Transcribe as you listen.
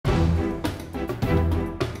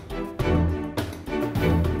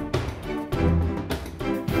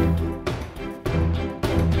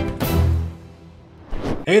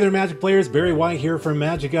Hey there, Magic players. Barry White here from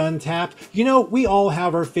Magic Untapped. You know, we all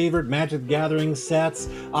have our favorite Magic the Gathering sets.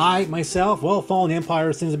 I, myself, well, Fallen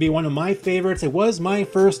Empire seems to be one of my favorites. It was my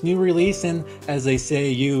first new release, and as they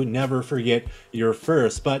say, you never forget your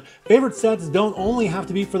first. But favorite sets don't only have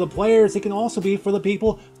to be for the players, it can also be for the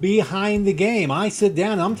people behind the game. I sit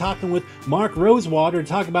down and I'm talking with Mark Rosewater to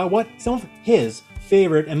talk about what some of his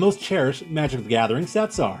favorite and most cherished Magic the Gathering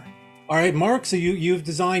sets are. All right, Mark, so you've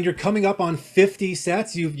designed, you're coming up on 50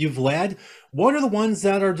 sets you've led. What are the ones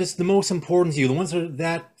that are just the most important to you? The ones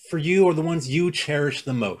that for you are the ones you cherish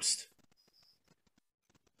the most?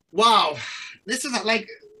 Wow, this is like,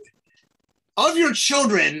 of your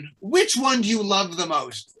children, which one do you love the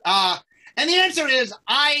most? And the answer is,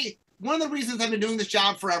 one of the reasons I've been doing this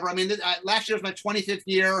job forever, I mean, last year was my 25th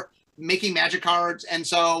year making Magic cards. And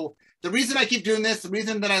so the reason I keep doing this, the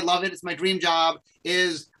reason that I love it, it's my dream job,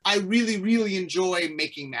 is I really, really enjoy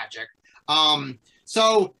making Magic.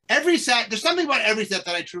 So every set, there's something about every set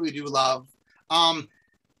that I truly do love.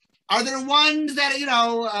 Are there ones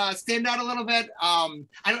that, stand out a little bit? I'm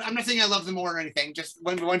not saying I love them more or anything, just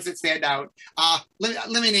ones that stand out. Let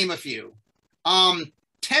me name a few.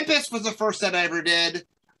 Tempest was the first set I ever did.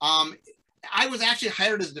 I was actually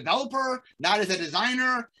hired as a developer, not as a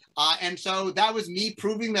designer. And so that was me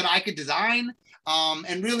proving that I could design.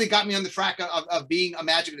 And really got me on the track of being a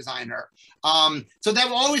Magic designer. So that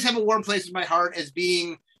will always have a warm place in my heart as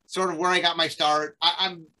being sort of where I got my start.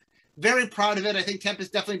 I'm very proud of it. I think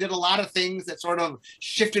Tempest definitely did a lot of things that sort of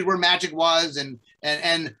shifted where Magic was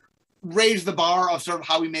and raised the bar of sort of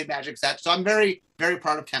how we made Magic sets. So I'm very, very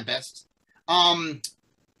proud of Tempest.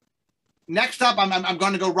 Next up, I'm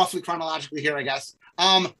going to go roughly chronologically here, I guess.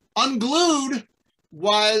 Unglued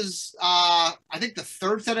was, I think, the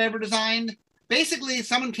third set I ever designed. Basically,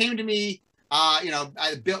 someone came to me,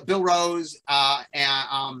 Bill Rose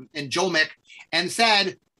and Joel Mick, and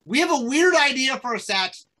said, we have a weird idea for a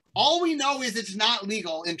set. All we know is it's not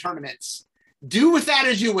legal in tournaments. Do with that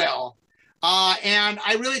as you will. And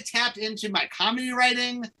I really tapped into my comedy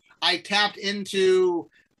writing. I tapped into,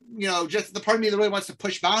 just the part of me that really wants to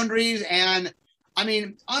push boundaries. And I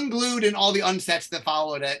mean, Unglued and all the unsets that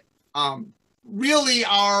followed it really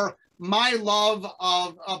are my love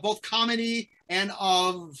of both comedy and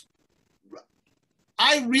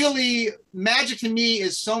Magic to me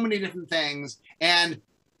is so many different things, and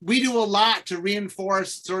we do a lot to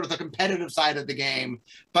reinforce sort of the competitive side of the game.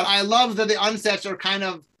 But I love that the unsets are kind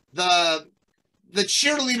of the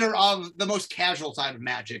cheerleader of the most casual side of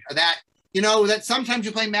Magic. That sometimes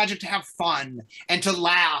you play Magic to have fun and to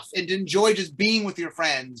laugh and to enjoy just being with your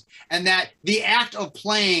friends, and that the act of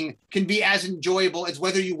playing can be as enjoyable as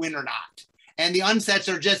whether you win or not. And the unsets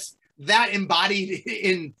are just that embodied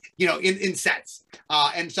in sets.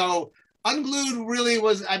 And so Unglued really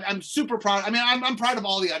was, I'm super proud. I mean, I'm proud of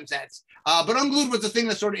all the unsets, but Unglued was the thing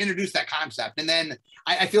that sort of introduced that concept. And then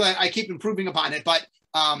I feel like I keep improving upon it, but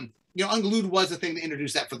Unglued was the thing that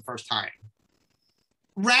introduced that for the first time.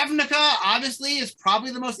 Ravnica, obviously, is probably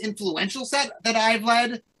the most influential set that I've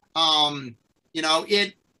led.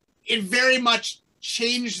 It very much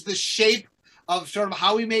changed the shape of sort of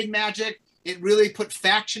how we made Magic. It really put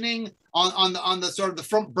factioning on the sort of the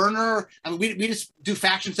front burner. I mean, we just do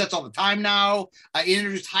faction sets all the time now. It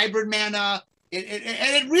introduced hybrid mana. And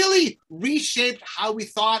it really reshaped how we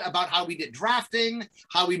thought about how we did drafting,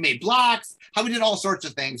 how we made blocks, how we did all sorts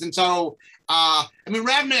of things. And so,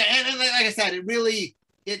 Ravnica, and like I said,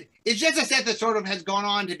 it's just a set that sort of has gone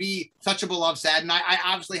on to be such a beloved set. And I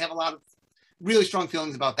obviously have a lot of really strong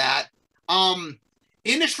feelings about that.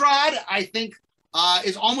 Innistrad, I think,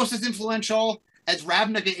 is almost as influential as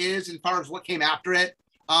Ravnica is as far as what came after it.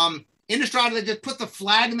 Innistrad, they just put the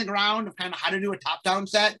flag in the ground of kind of how to do a top-down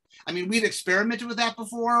set. I mean, we'd experimented with that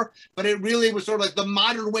before, but it really was sort of like the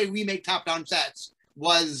modern way we make top-down sets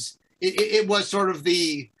was, it was sort of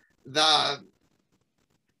the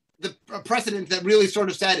precedent that really sort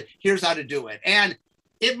of said, here's how to do it. And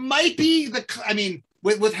it might be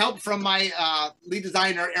with help from my lead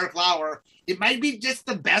designer, Eric Lauer, it might be just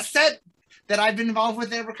the best set that I've been involved with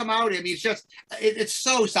that ever come out. I mean, it's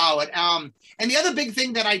so solid. And the other big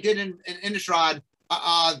thing that I did in Innistrad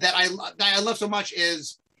that I love so much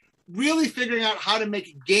is really figuring out how to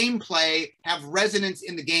make gameplay have resonance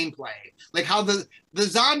in the gameplay. Like how the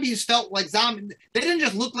zombies felt like zombies. They didn't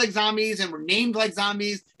just look like zombies and were named like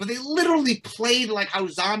zombies, but they literally played like how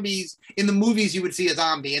zombies in the movies you would see a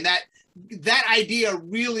zombie. And that idea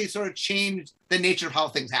really sort of changed the nature of how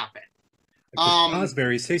things happen.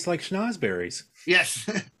 Schnozberries taste like schnozberries. Yes.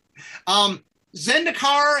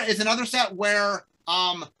 Zendikar is another set where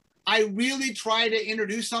I really try to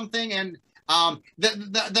introduce something, and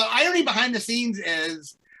the irony behind the scenes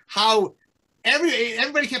is how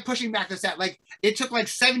everybody kept pushing back the set. Like it took like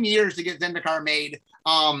 7 years to get Zendikar made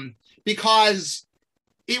because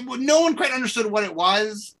no one quite understood what it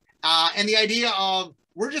was. And the idea of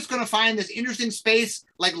we're just going to find this interesting space,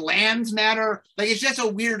 like lands matter. Like it's just a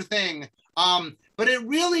weird thing. But it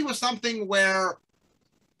really was something where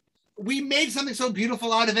we made something so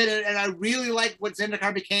beautiful out of it. And I really like what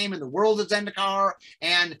Zendikar became and the world of Zendikar.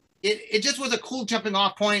 And it just was a cool jumping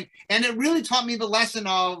off point. And it really taught me the lesson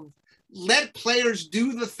of let players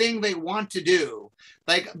do the thing they want to do.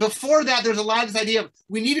 Like before that, there's a lot of this idea of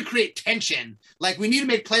we need to create tension. Like we need to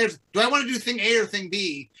make players, do I want to do thing A or thing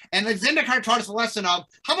B? And like Zendikar taught us a lesson of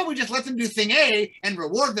how about we just let them do thing A and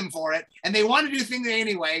reward them for it? And they want to do thing A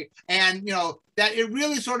anyway. And you know, that it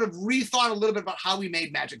really sort of rethought a little bit about how we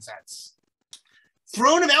made Magic sets.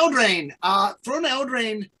 Throne of Eldraine. Throne of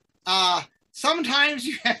Eldraine, sometimes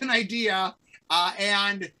you have an idea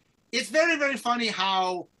and it's very, very funny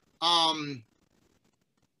how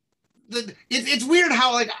it's weird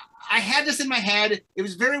how like I had this in my head. It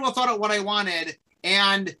was very well thought out what I wanted,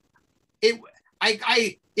 and it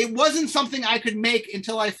wasn't something I could make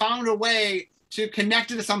until I found a way to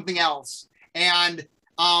connect it to something else. And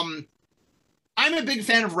I'm a big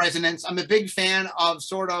fan of resonance. I'm a big fan of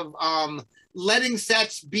sort of letting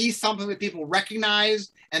sets be something that people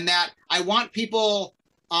recognize, and that I want people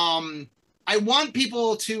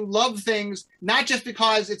to love things, not just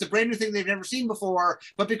because it's a brand new thing they've never seen before,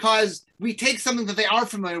 but because we take something that they are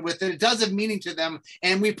familiar with, that it does have meaning to them,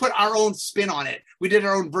 and we put our own spin on it. We did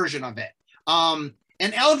our own version of it. And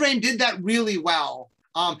Eldraine did that really well.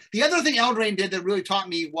 The other thing Eldraine did that really taught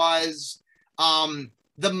me was the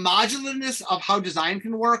modularness of how design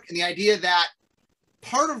can work, and the idea that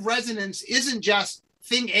part of resonance isn't just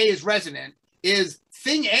thing A is resonant, is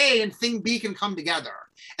thing A and thing B can come together.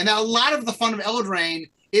 And now a lot of the fun of Eldraine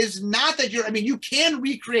is not that you can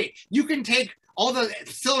recreate. You can take all the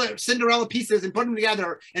Cinderella pieces and put them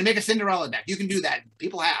together and make a Cinderella deck. You can do that.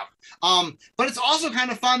 People have. But it's also kind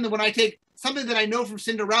of fun that when I take something that I know from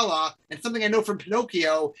Cinderella and something I know from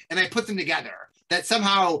Pinocchio and I put them together, that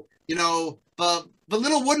somehow, you know, the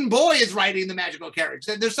little wooden boy is riding the magical carriage.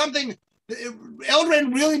 There's something,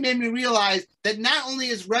 Eldraine really made me realize that not only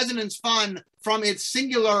is resonance fun from its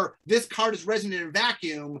singular, this card is resonant in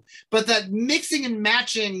vacuum, but that mixing and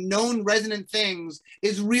matching known resonant things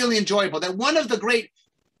is really enjoyable. That one of the great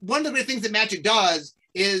things that Magic does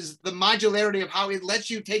is the modularity of how it lets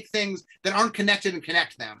you take things that aren't connected and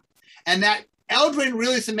connect them. And that Eldraine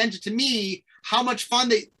really cemented to me how much fun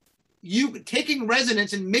that you taking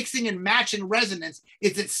resonance and mixing and matching resonance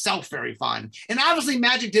is itself very fun. And obviously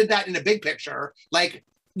Magic did that in a big picture. Like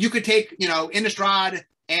you could take, you know, Innistrad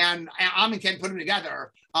and Amonkhet and put them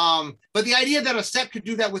together. But the idea that a set could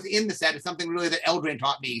do that within the set is something really that Eldraine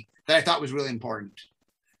taught me that I thought was really important.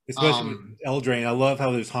 Especially with Eldraine, I love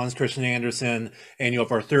how there's Hans Christian Andersen and you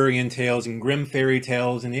have Arthurian tales and Grimm fairy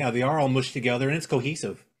tales, and yeah, they are all mushed together and it's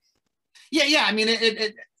cohesive. Yeah. I mean,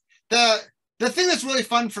 the thing that's really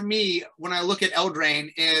fun for me when I look at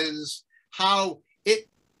Eldraine is how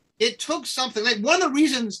it took something, like one of the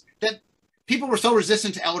reasons that people were so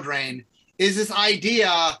resistant to Eldraine is this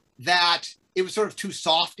idea that it was sort of too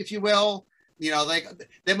soft, if you will. You know, like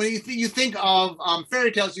then when you think of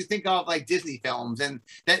fairy tales, you think of like Disney films, and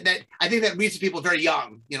that I think that reads to people very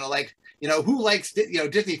young. You know, like, you know, who likes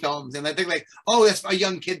Disney films, and they think like, oh, that's a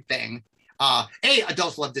young kid thing.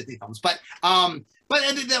 Adults love Disney films, but one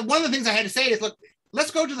of the things I had to say is, look,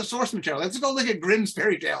 let's go to the source material. Let's go look at Grimm's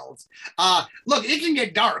fairy tales. Look, it can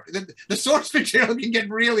get dark. The source material can get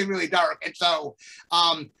really, really dark. And so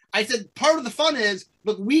I said, part of the fun is,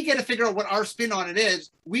 look, we get to figure out what our spin on it is.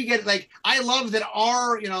 We get, like, I love that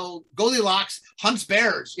our, you know, Goldilocks hunts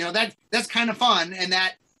bears. You know, that's kind of fun. And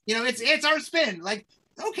that, you know, it's our spin. Like,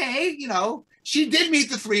 okay, you know, she did meet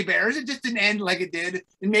the 3 bears. It just didn't end like it did.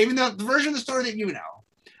 And maybe the version of the story that you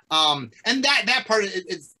know. And that part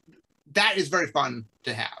is very fun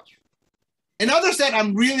to have. Another set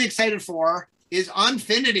I'm really excited for is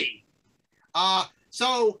Unfinity.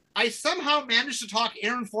 So I somehow managed to talk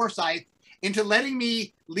Aaron Forsyth into letting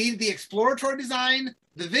me lead the exploratory design,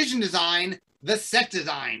 the vision design, the set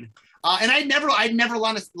design. And I'd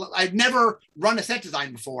never run a set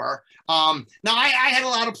design before. Now I had a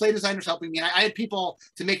lot of play designers helping me, and I had people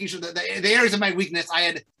to making sure that the areas of my weakness, I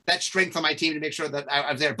had that strength on my team to make sure that I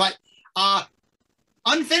was there. But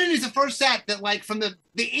Unfinity is the first set that, like, from the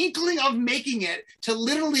inkling of making it to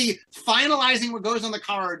literally finalizing what goes on the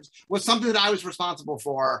cards was something that I was responsible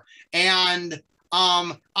for. And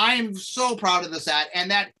I'm so proud of the set. And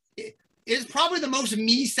that is probably the most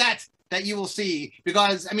me set that you will see,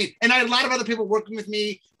 because I mean, and I had a lot of other people working with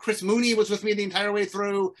me. Chris Mooney was with me the entire way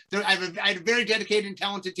through. I had a very dedicated and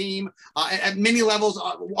talented team at many levels,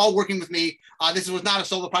 all working with me. This was not a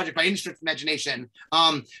solo project by any stretch of imagination,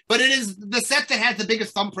 but it is the set that has the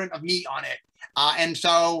biggest thumbprint of me on it, and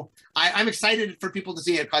so I'm excited for people to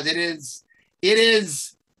see it, because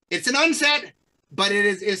it's an unset, but it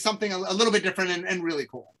is something a little bit different and really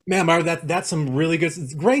cool. Man, Maro, that's some really good,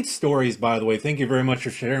 great stories, by the way. Thank you very much for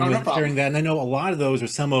sharing sharing that. And I know a lot of those are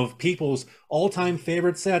some of people's all-time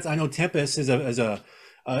favorite sets. I know Tempest is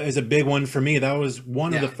a big one for me. That was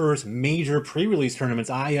one of the first major pre-release tournaments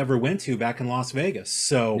I ever went to back in Las Vegas.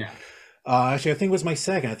 So actually, I think it was my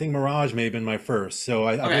second. I think Mirage may have been my first. So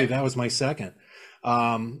I believe that was my second.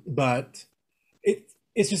 But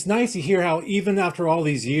it's just nice to hear how even after all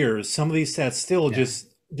these years, some of these sets still just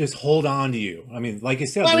hold on to you. I mean, like you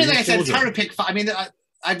said, well, I mean, like I said, it's hard to pick. I mean,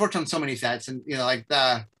 I've worked on so many sets, and you know, like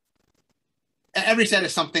every set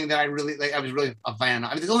is something that I really like. I was really a fan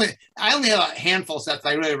of. I mean, I only have a handful of sets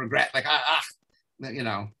I really regret. Like, you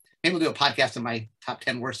know, maybe we'll do a podcast of my top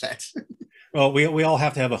 10 worst sets. Well, we all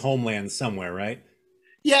have to have a homeland somewhere, right?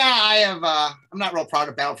 Yeah, I have. I'm not real proud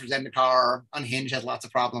of Battle for Zendikar. Unhinged has lots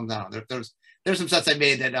of problems. I don't know. There's some sets I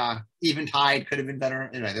made that Eventide could have been better.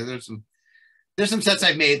 Anyway, there's some sets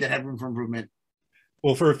I've made that have room for improvement.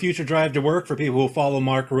 Well, for a future Drive to Work, for people who follow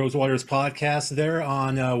Mark Rosewater's podcast there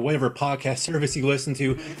on whatever podcast service you listen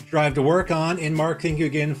to Drive to Work on. And Mark, thank you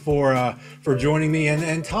again for joining me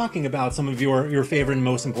and talking about some of your favorite and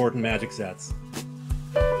most important Magic sets.